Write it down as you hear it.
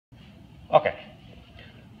Okay,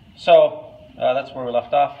 so that's where we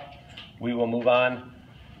left off. We will move on.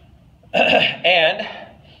 And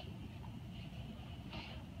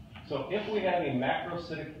so if we have a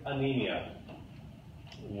macrocytic anemia,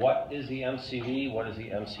 what is the MCV? What is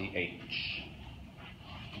the MCH?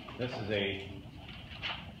 This is a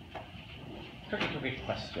tricky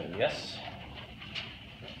question, yes?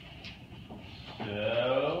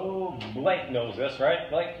 So Blake knows this, right,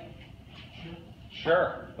 Blake?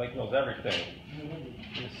 Sure, Blake knows everything.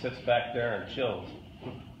 He just sits back there and chills.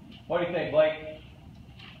 What do you think, Blake?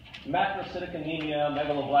 Macrocytic anemia,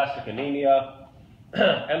 megaloblastic anemia,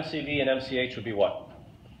 MCV and MCH would be what?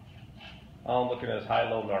 I'm looking at as high,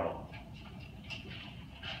 low, normal.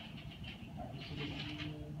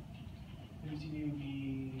 MCV would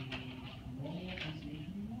be normal, MCH would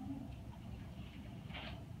be normal?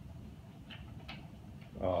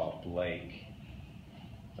 Oh, Blake.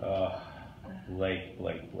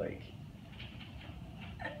 Blake.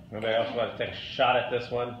 Anybody else want to take a shot at this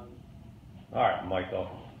one? All right, Michael.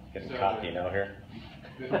 Getting cocky now here.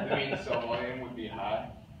 The mean cell volume would be high,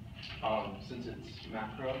 since it's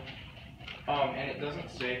macro. And it doesn't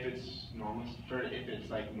say if it's normal, or if it's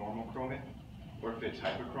like normochromic, or if it's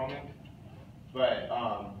hyperchromic. But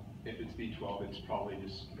if it's B12, it's probably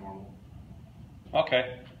just normal.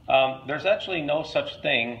 Okay. There's actually no such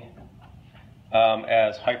thing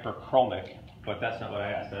as hyperchromic, but that's not what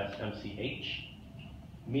I asked. That's MCH,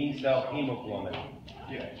 mean cell hemoglobin.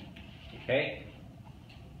 Yeah. Okay.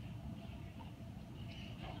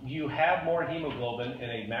 You have more hemoglobin in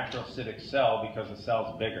a macrocytic cell because the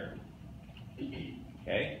cell's bigger.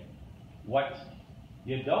 Okay. What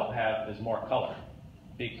you don't have is more color,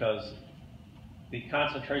 because the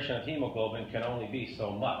concentration of hemoglobin can only be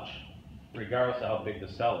so much, regardless of how big the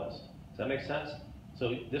cell is. Does that make sense?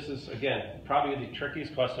 So this is, again, probably the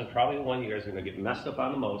trickiest question, probably the one you guys are going to get messed up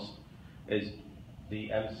on the most, is the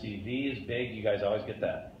MCV is big. You guys always get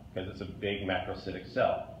that, because it's a big macrocytic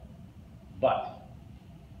cell. But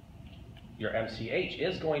your MCH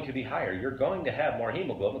is going to be higher. You're going to have more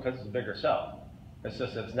hemoglobin because it's a bigger cell. It's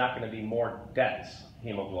just it's not going to be more dense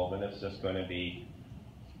hemoglobin. It's just going to be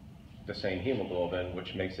the same hemoglobin,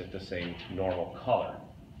 which makes it the same normal color.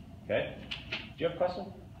 Okay? Do you have a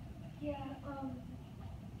question? Yeah,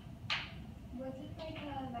 was it like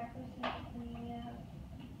a macrocytic anemia,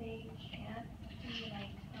 they can't be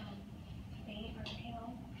like faint or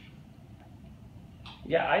pale?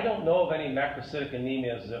 Yeah, I don't know of any macrocytic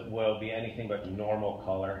anemias that will be anything but normal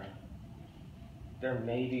color. There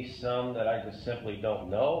may be some that I just simply don't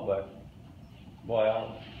know, but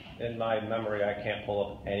boy, in my memory, I can't pull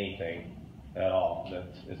up anything at all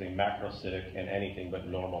that is a macrocytic and anything but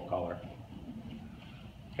normal color.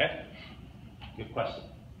 Okay? Good question.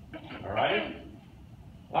 All right?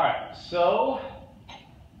 All right, so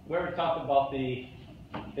we already talked about the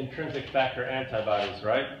intrinsic factor antibodies,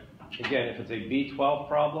 right? Again, if it's a B12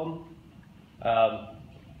 problem,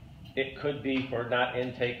 it could be for not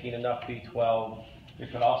intaking enough B12.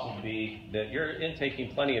 It could also be that you're intaking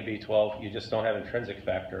plenty of B12, you just don't have intrinsic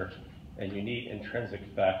factor, and you need intrinsic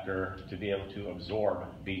factor to be able to absorb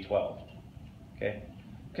B12. Okay?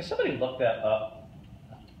 Can somebody look that up?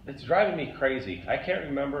 It's driving me crazy. I can't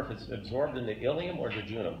remember if it's absorbed in the ileum or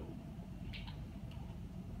jejunum.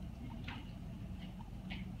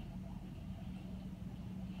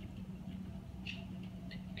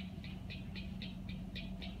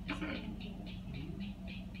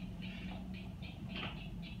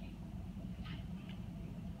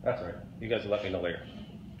 That's right. You guys will let me know later.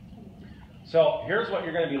 So here's what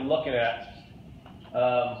you're going to be looking at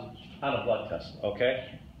on a blood test,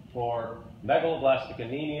 okay? For megaloblastic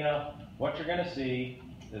anemia, what you're going to see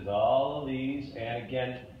is all of these, and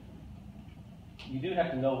again, you do have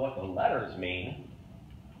to know what the letters mean,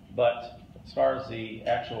 but as far as the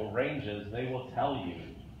actual ranges, they will tell you,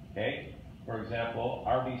 okay? For example,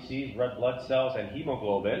 RBCs, red blood cells, and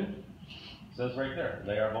hemoglobin, says right there,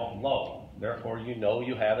 they are both low. Therefore, you know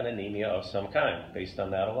you have an anemia of some kind based on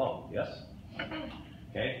that alone, yes?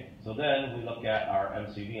 Okay, so then we look at our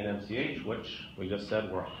MCV and MCH, which we just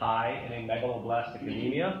said were high in a megaloblastic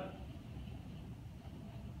anemia,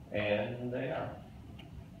 and they are.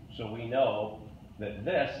 So we know that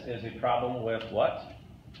this is a problem with what?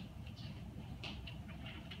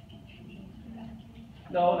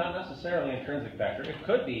 No, not necessarily intrinsic factor. It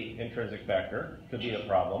could be intrinsic factor, could be a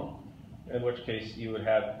problem, in which case you would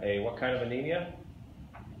have a what kind of anemia?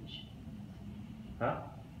 Huh?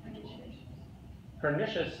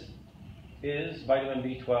 Pernicious is vitamin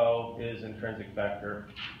B12 is intrinsic factor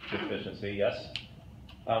deficiency, yes.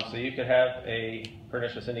 So you could have a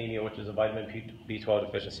pernicious anemia, which is a vitamin B12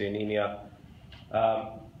 deficiency anemia.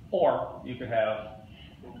 or you could have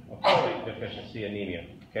a folate deficiency anemia.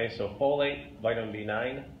 Okay, so folate, vitamin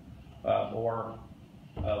B9, or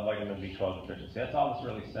vitamin B12 deficiency. That's all this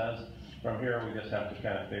really says. From here, we just have to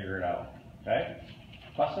kind of figure it out. Okay?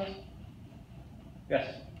 Questions?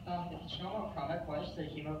 Yes? If it's normal chromic, why is the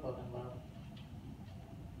hemoglobin low?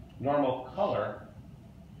 Normal color?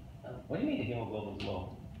 What do you mean the hemoglobin's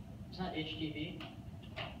low? It's not HDV?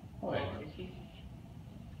 Oh, wait. HDV?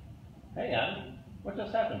 Hang on. What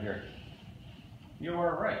just happened here? You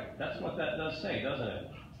were right. That's what that does say, doesn't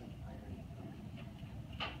it?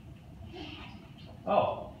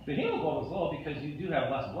 Oh, the hemoglobin's low because you do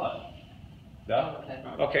have less blood. Duh?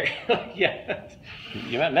 Okay. Yeah.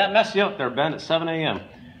 You messed you up there, Ben, at 7 a.m.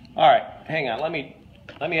 All right. Hang on. Let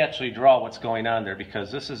me actually draw what's going on there,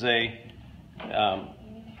 because this is a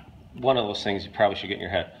one of those things you probably should get in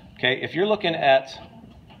your head. Okay. If you're looking at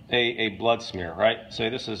a blood smear, right? Say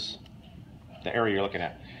this is the area you're looking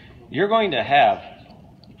at. You're going to have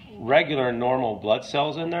regular normal blood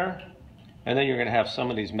cells in there, and then you're going to have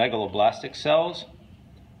some of these megaloblastic cells.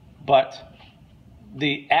 But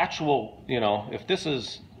the actual, if this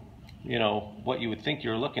is, what you would think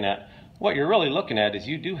you're looking at, what you're really looking at is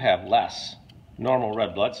you do have less normal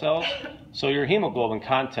red blood cells, so your hemoglobin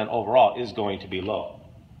content overall is going to be low.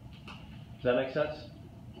 Does that make sense?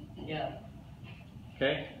 Yeah.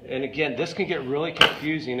 Okay, and again, this can get really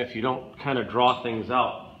confusing if you don't kind of draw things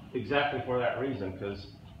out exactly for that reason, because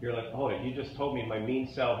you're like, hold it, you just told me my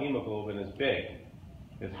mean cell hemoglobin is big,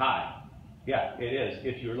 is high. Yeah, it is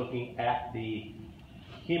if you're looking at the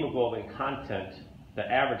hemoglobin content,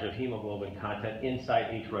 the average of hemoglobin content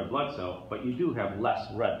inside each red blood cell, but you do have less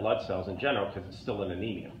red blood cells in general because it's still an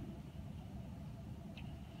anemia.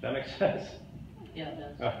 Does that make sense? Yeah,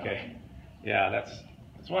 it does. Okay. Yeah, that's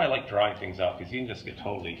why I like drawing things out, because you can just get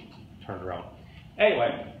totally turned around.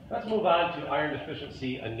 Anyway, let's move on to iron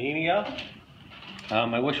deficiency anemia.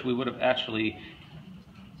 I wish we would have actually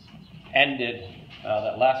ended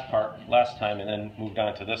that last part last time and then moved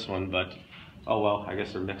on to this one, but oh well, I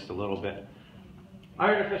guess they're mixed a little bit.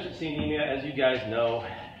 Iron deficiency anemia, as you guys know,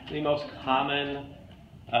 the most common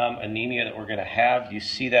anemia that we're going to have. You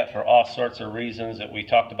see that for all sorts of reasons that we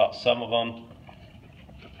talked about some of them.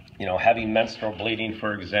 Heavy menstrual bleeding,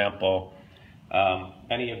 for example.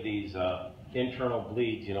 Any of these internal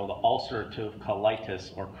bleeds, the ulcerative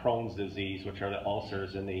colitis or Crohn's disease, which are the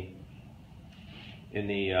ulcers in the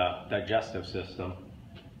digestive system,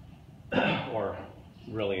 or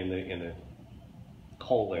really in the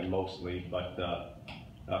colon mostly, but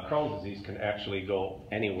Crohn's disease can actually go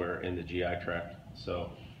anywhere in the GI tract.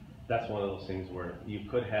 So that's one of those things where you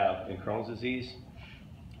could have in Crohn's disease.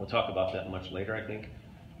 We'll talk about that much later, I think,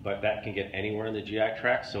 but that can get anywhere in the GI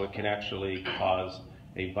tract, so it can actually cause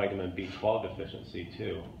a vitamin B12 deficiency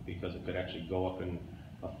too, because it could actually go up and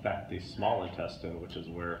affect the small intestine, which is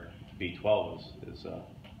where B12 is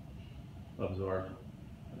absorbed.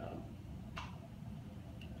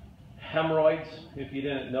 Hemorrhoids, if you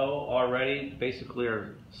didn't know already, basically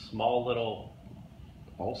are small little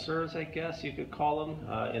ulcers, I guess you could call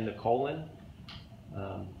them, in the colon.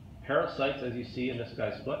 Parasites, as you see in this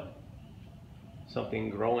guy's foot, something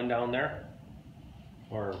growing down there,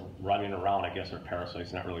 or running around, I guess, are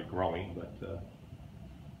parasites, not really growing, but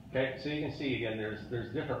okay, so you can see again,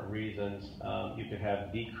 there's different reasons. You could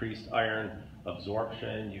have decreased iron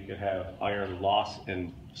absorption, you could have iron loss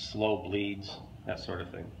and slow bleeds, that sort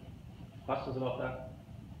of thing. Questions about that?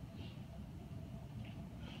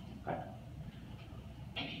 Okay.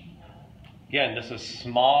 Again, this is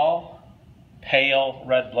small, pale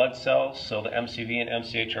red blood cells, so the MCV and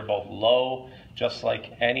MCH are both low. Just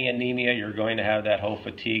like any anemia, you're going to have that whole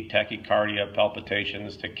fatigue, tachycardia,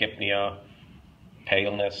 palpitations, tachypnea,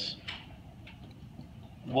 paleness.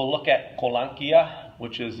 We'll look at cholankia,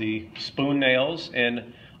 which is the spoon nails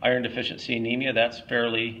in iron deficiency anemia. That's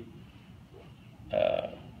fairly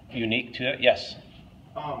unique to it. Yes?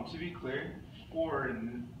 To be clear, for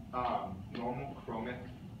normal chromic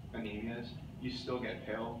anemias, you still get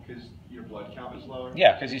pale because your blood count is lower?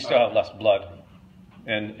 Yeah, because you still have less blood.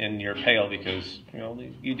 And you're pale because,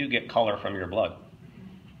 you do get color from your blood.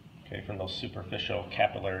 Okay, from those superficial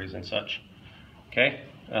capillaries and such. Okay?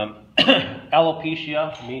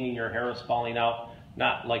 Alopecia, meaning your hair is falling out,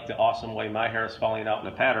 not like the awesome way my hair is falling out in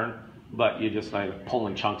a pattern, but you just like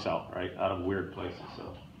pulling chunks out, right, out of weird places.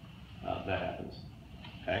 So that happens.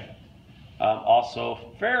 Okay?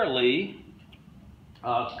 Also fairly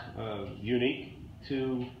unique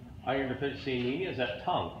to iron deficiency anemia is that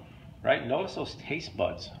tongue. Right? Notice those taste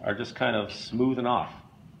buds are just kind of smoothing off.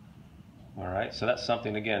 All right, so that's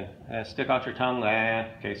something, again, stick out your tongue,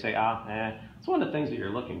 okay, say ah, It's one of the things that you're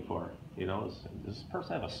looking for. You know, does this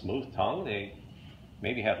person have a smooth tongue? They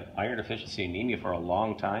maybe have iron deficiency anemia for a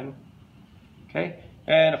long time. Okay,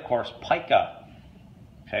 and of course, pica.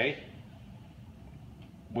 Okay,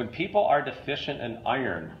 when people are deficient in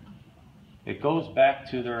iron, it goes back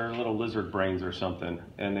to their little lizard brains or something,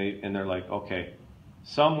 and they're like, okay,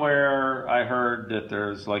 somewhere I heard that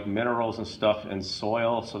there's like minerals and stuff in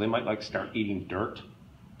soil, so they might like start eating dirt,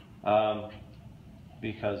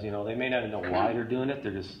 because you know they may not know why they're doing it.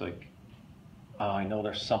 They're just like, oh, I know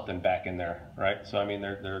there's something back in there, right? So I mean,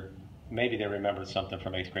 maybe they remembered something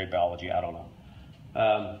from 8th grade biology. I don't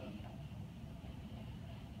know.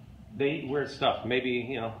 They eat weird stuff.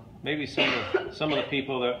 Maybe some of the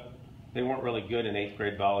people that they weren't really good in 8th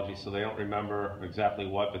grade biology, so they don't remember exactly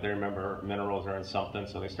what, but they remember minerals are in something,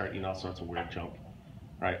 so they start eating all sorts of weird junk,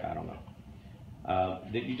 right? I don't know.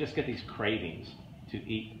 You just get these cravings to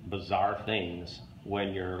eat bizarre things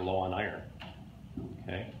when you're low on iron,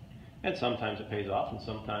 okay? And sometimes it pays off, and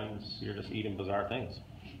sometimes you're just eating bizarre things,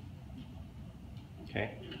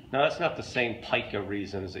 okay? Now that's not the same pica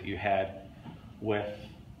reasons that you had with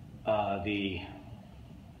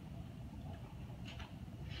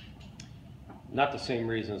not the same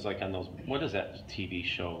reasons like on those, what is that TV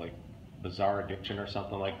show, like Bizarre Addiction or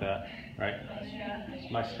something like that, right?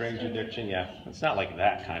 My Strange Addiction, yeah. It's not like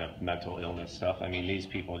that kind of mental illness stuff. I mean, these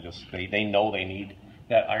people just, they know they need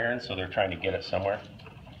that iron, so they're trying to get it somewhere.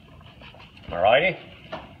 Alrighty?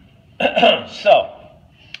 So,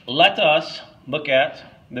 let us look at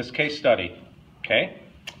this case study, okay?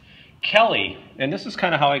 Kelly, and this is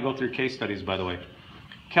kind of how I go through case studies, by the way.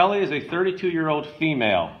 Kelly is a 32-year-old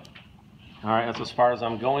female. All right, that's as far as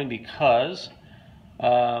I'm going because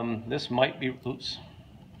this might be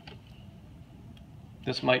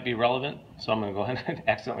relevant, so I'm going to go ahead and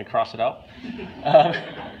accidentally cross it out.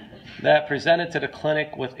 That presented to the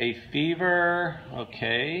clinic with a fever,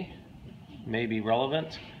 okay, may be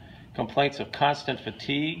relevant. Complaints of constant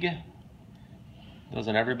fatigue,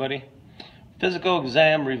 doesn't everybody? Physical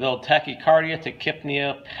exam revealed tachycardia,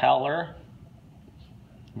 tachypnea, pallor,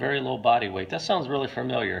 very low body weight. That sounds really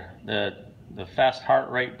familiar. The fast heart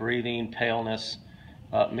rate, breathing, paleness.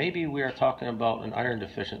 Maybe we are talking about an iron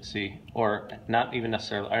deficiency, or not even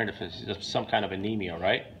necessarily iron deficiency, just some kind of anemia,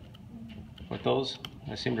 right? With those,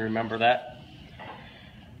 I seem to remember that.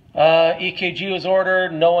 EKG was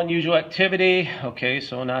ordered, no unusual activity. Okay,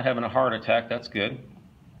 so not having a heart attack, that's good.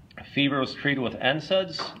 Fever was treated with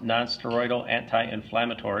NSAIDs, non-steroidal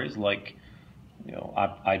anti-inflammatories like, you know,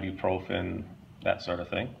 ibuprofen, that sort of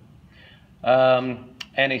thing.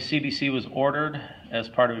 And a CBC was ordered as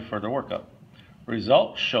part of a further workup.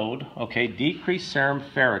 Results showed, okay, decreased serum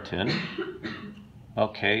ferritin.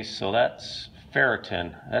 Okay, so that's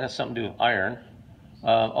ferritin. That has something to do with iron.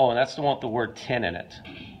 Oh, and that's the one with the word tin in it.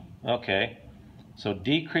 Okay, so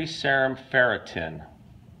decreased serum ferritin.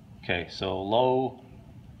 Okay, so low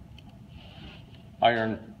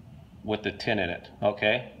iron with the tin in it.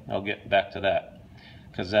 Okay, I'll get back to that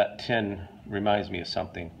because that tin reminds me of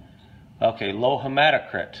something. Okay, low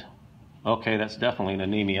hematocrit. Okay, that's definitely an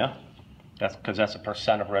anemia. That's because that's a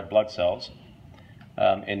percent of red blood cells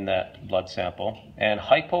in that blood sample. And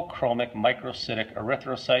hypochromic microcytic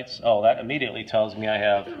erythrocytes. Oh, that immediately tells me I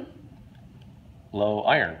have low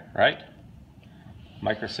iron, right?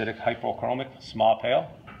 Microcytic hypochromic, small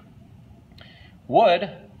pale.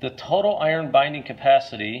 Would the total iron binding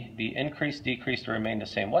capacity be increased, decreased, or remain the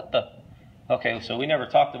same? What the? Okay, so we never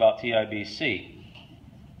talked about TIBC.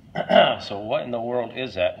 So what in the world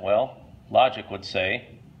is that? Well, logic would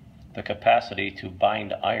say the capacity to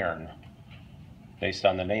bind iron based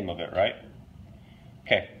on the name of it, right?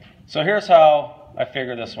 Okay, so here's how I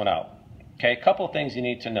figure this one out. Okay, a couple of things you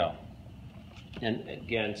need to know. And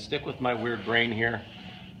again, stick with my weird brain here.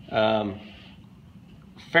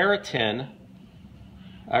 Ferritin,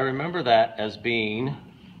 I remember that as being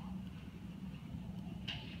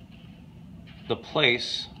the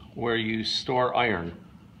place where you store iron.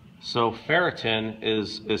 So ferritin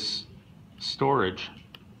is storage,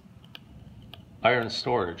 iron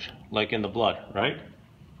storage, like in the blood, right?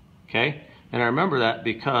 Okay, and I remember that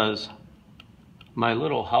because my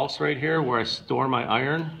little house right here where I store my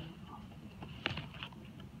iron,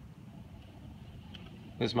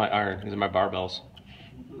 this is my iron, these are my barbells,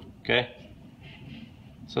 okay?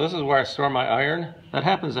 So this is where I store my iron. That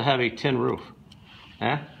happens to have a tin roof,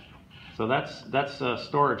 so that's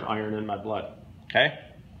storage iron in my blood, okay?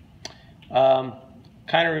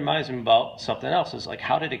 Kind of reminds me about something else. It's like,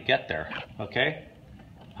 how did it get there? Okay,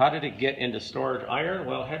 how did it get into storage iron?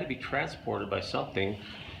 Well, it had to be transported by something.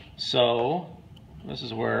 So this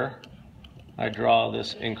is where I draw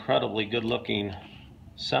this incredibly good-looking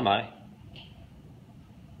semi.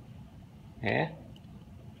 Eh?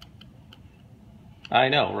 I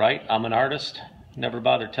know, right? I'm an artist. Never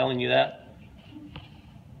bothered telling you that.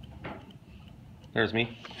 There's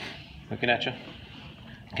me, looking at you.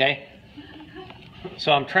 Okay?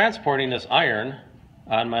 So I'm transporting this iron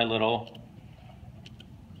on my little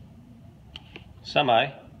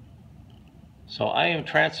semi. So I am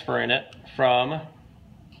transferring it from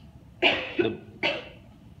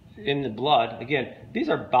in the blood. Again, these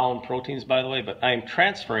are bound proteins, by the way, but I am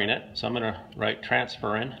transferring it. So I'm going to write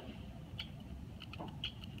transferrin.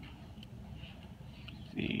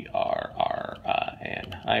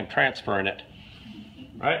 V-R-R-I-N. I am transferring it.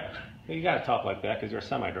 Right? You got to talk like that because you're a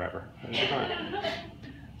semi-driver.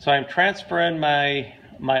 So I'm transferring my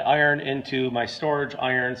iron into my storage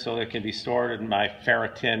iron so it can be stored in my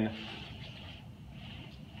ferritin.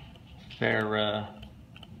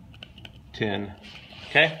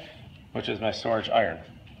 Okay? Which is my storage iron.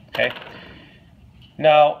 Okay?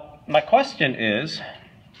 Now, my question is,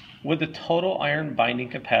 would the total iron binding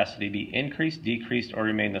capacity be increased, decreased, or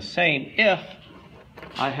remain the same if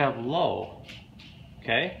I have low?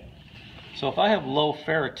 Okay? So if I have low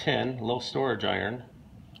ferritin, low storage iron,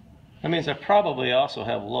 that means I probably also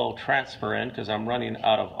have low transferrin because I'm running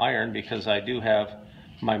out of iron because I do have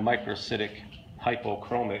my microcytic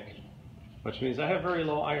hypochromic, which means I have very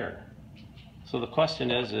low iron. So the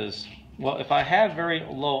question is, well, if I have very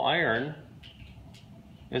low iron,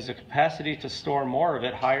 is the capacity to store more of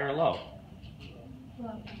it high or low?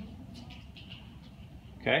 Low.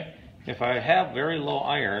 Okay? If I have very low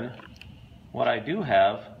iron, what I do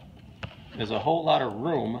have is a whole lot of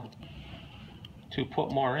room to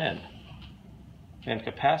put more in. And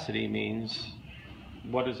capacity means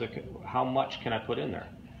what is it, how much can I put in there?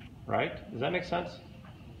 Right? Does that make sense?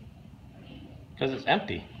 Because it's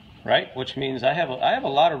empty, right? Which means I have a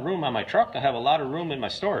lot of room on my truck. I have a lot of room in my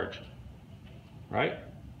storage, right?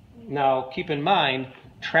 Now, keep in mind,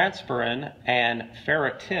 transferrin and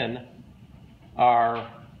ferritin are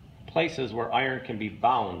places where iron can be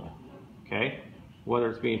bound, okay?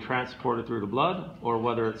 Whether it's being transported through the blood or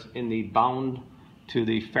whether it's in the bound to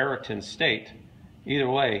the ferritin state. Either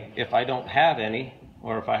way, if I don't have any,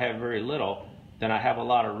 or if I have very little, then I have a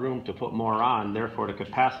lot of room to put more on, therefore the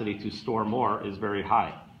capacity to store more is very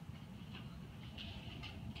high.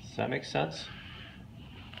 Does that make sense?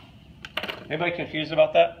 Anybody confused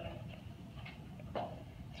about that?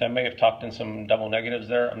 So I may have talked in some double negatives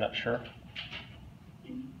there, I'm not sure.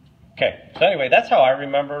 Okay, so anyway, that's how I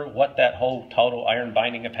remember what that whole total iron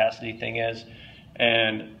binding capacity thing is.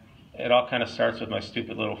 And it all kind of starts with my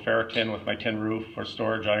stupid little ferritin with my tin roof for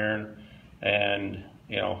storage iron. And,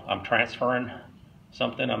 you know, I'm transferring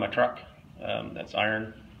something on my truck that's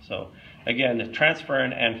iron. So again, the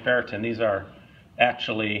transferrin and ferritin, these are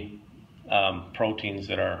actually proteins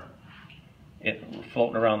that are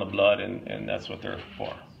floating around the blood, and that's what they're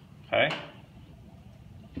for. Okay?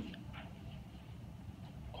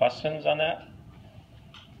 Questions on that?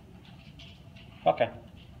 Okay.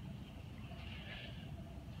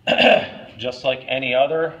 Just like any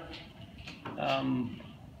other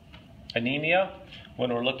anemia,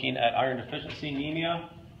 when we're looking at iron deficiency anemia,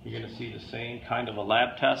 you're going to see the same kind of a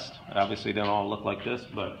lab test. Obviously, they don't all look like this,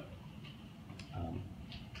 but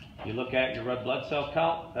you look at your red blood cell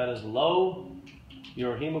count, that is low.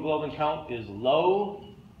 Your hemoglobin count is low.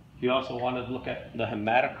 You also want to look at the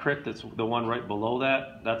hematocrit, that's the one right below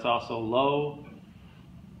that. That's also low.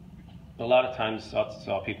 A lot of times, that's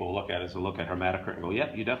all people look at is to look at hematocrit and go,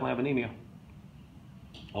 yep, you definitely have anemia.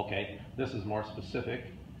 Okay, this is more specific.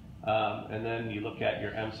 And then you look at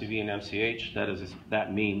your MCV and MCH.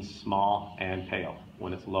 That means small and pale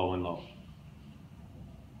when it's low and low.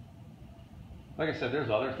 Like I said,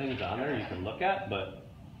 there's other things on there you can look at, but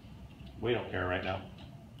we don't care right now.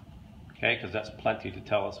 Okay, because that's plenty to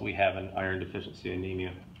tell us we have an iron deficiency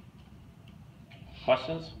anemia.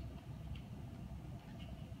 Questions?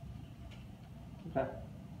 Okay.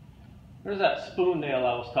 There's that spoon nail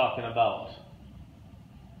I was talking about.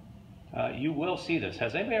 You will see this.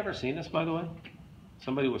 Has anybody ever seen this, by the way?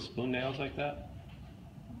 Somebody with spoon nails like that?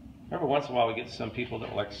 Every once in a while we get some people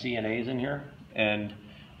that are like CNAs in here, and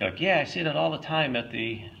they're like, yeah, I see that all the time at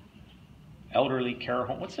the elderly care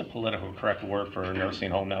home. What's the political correct word for a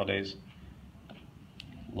nursing home nowadays?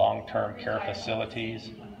 Long-term care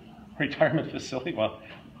facilities. Retirement facility. Well,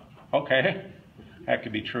 okay. That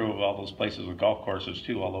could be true of all those places with golf courses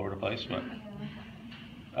too, all over the place. But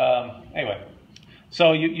anyway,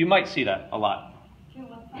 so you might see that a lot.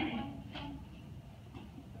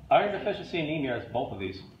 Iron deficiency anemia is both of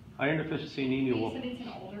these. Iron deficiency anemia will. It's in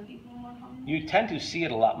older people more common? You tend to see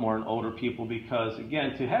it a lot more in older people because,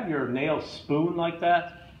 again, to have your nails spoon like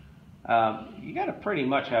that, you got to pretty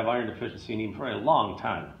much have iron deficiency anemia for a long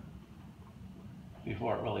time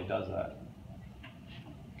before it really does that.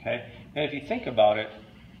 Okay, and if you think about it,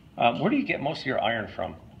 where do you get most of your iron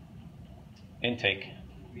from? Intake.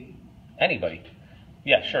 Me? Anybody?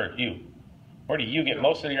 Yeah, sure, you. Where do you get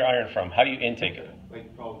most of your iron from? How do you intake it?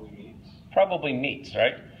 Like probably meats. Probably meats,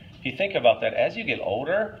 right? If you think about that, as you get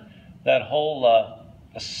older, that whole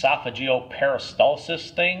esophageal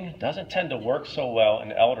peristalsis thing doesn't tend to work so well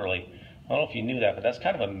in elderly. I don't know if you knew that, but that's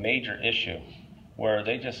kind of a major issue where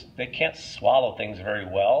they can't swallow things very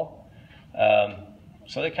well.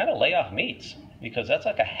 So they kind of lay off meats because that's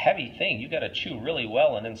like a heavy thing. You got to chew really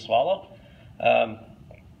well and then swallow.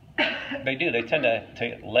 They do. They tend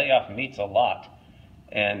to lay off meats a lot.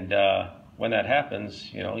 And when that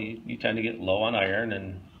happens, you know, you tend to get low on iron,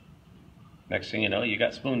 and next thing you know, you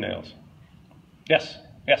got spoon nails. Yes,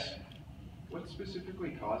 yes. What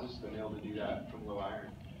specifically causes the nail to do that from low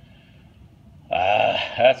iron?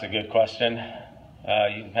 That's a good question.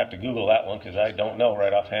 You have to Google that one because I don't know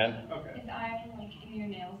right offhand. Okay. Is iron like in your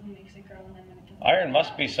nails and makes it grow and then when it doesn't? Iron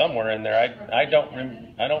must be somewhere in there. I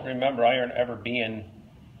don't remember iron ever being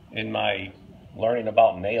in my learning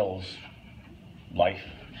about nails life,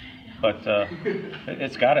 but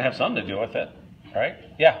it's got to have something to do with it, right?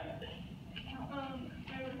 Yeah.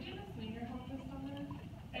 I worked in a senior home this summer,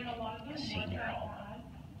 and a lot of them weren't that bad,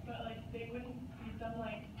 but like they wouldn't feed them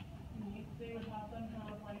like meat. They would have them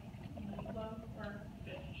have like meatloaf or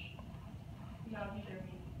fish. And that would be their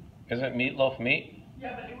meat. Isn't meatloaf meat?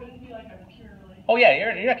 Yeah, but it wouldn't be like a pure like. Oh yeah,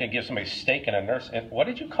 you're not gonna give somebody steak and a nurse. And what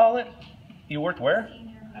did you call it? You worked where?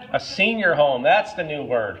 A senior home. That's the new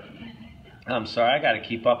word. I'm sorry, I got to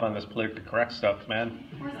keep up on this politically correct stuff, man.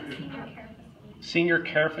 Or is it senior care facility? Senior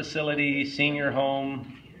care facility, senior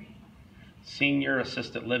home, senior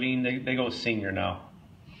assisted living. They go senior now.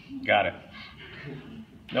 Got it.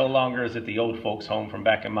 No longer is it the old folks home from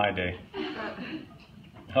back in my day.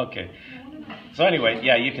 Okay. So anyway,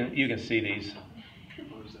 yeah, you can see these.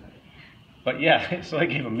 What was that? But yeah, so they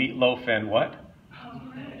gave a meatloaf and what?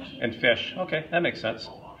 And fish. Okay, that makes sense.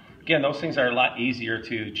 Again, those things are a lot easier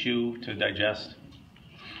to chew, to digest.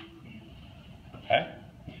 Okay.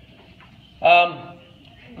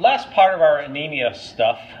 Last part of our anemia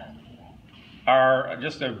stuff are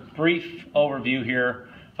just a brief overview here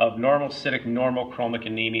of normocytic, normochromic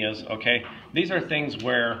anemias. Okay, these are things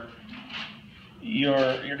where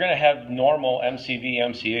you're going to have normal MCV,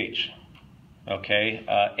 MCH. Okay,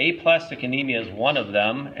 aplastic anemia is one of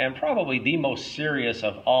them, and probably the most serious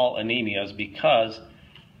of all anemias because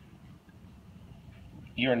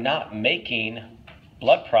you're not making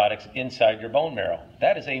blood products inside your bone marrow.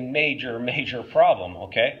 That is a major, major problem,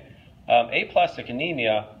 okay? Aplastic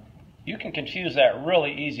anemia, you can confuse that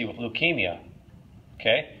really easy with leukemia,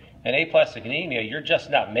 okay? And aplastic anemia, you're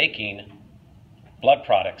just not making blood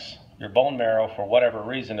products. Your bone marrow, for whatever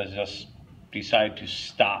reason, has just decided to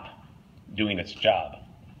stop doing its job,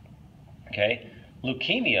 okay?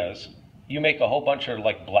 Leukemias, you make a whole bunch of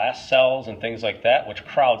like blast cells and things like that, which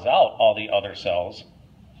crowds out all the other cells,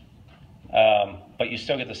 but you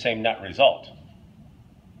still get the same net result,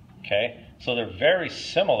 okay? So they're very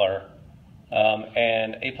similar,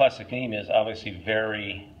 and aplastic anemia is obviously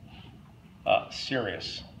very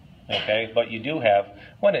serious, okay? But you do have,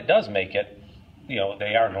 when it does make it, you know,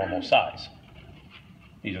 they are normal size.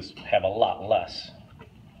 You just have a lot less.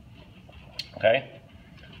 Okay.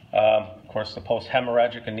 Of course, the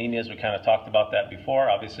post-hemorrhagic anemias, we kind of talked about that before.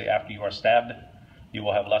 Obviously, after you are stabbed, you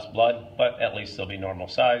will have less blood, but at least they'll be normal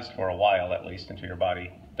sized for a while, at least, until your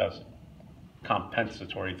body does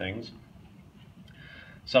compensatory things.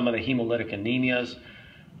 Some of the hemolytic anemias,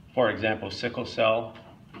 for example, sickle cell,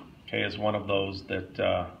 okay, is one of those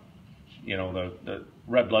that, you know, the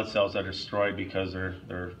red blood cells are destroyed because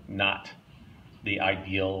they're not the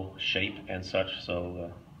ideal shape and such,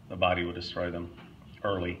 so the body will destroy them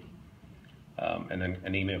early. And then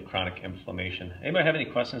anemia of chronic inflammation. Anybody have any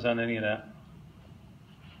questions on any of that?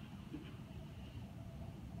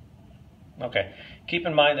 Okay. Keep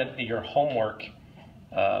in mind that your homework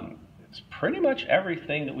is pretty much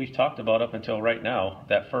everything that we've talked about up until right now.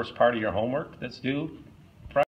 That first part of your homework that's due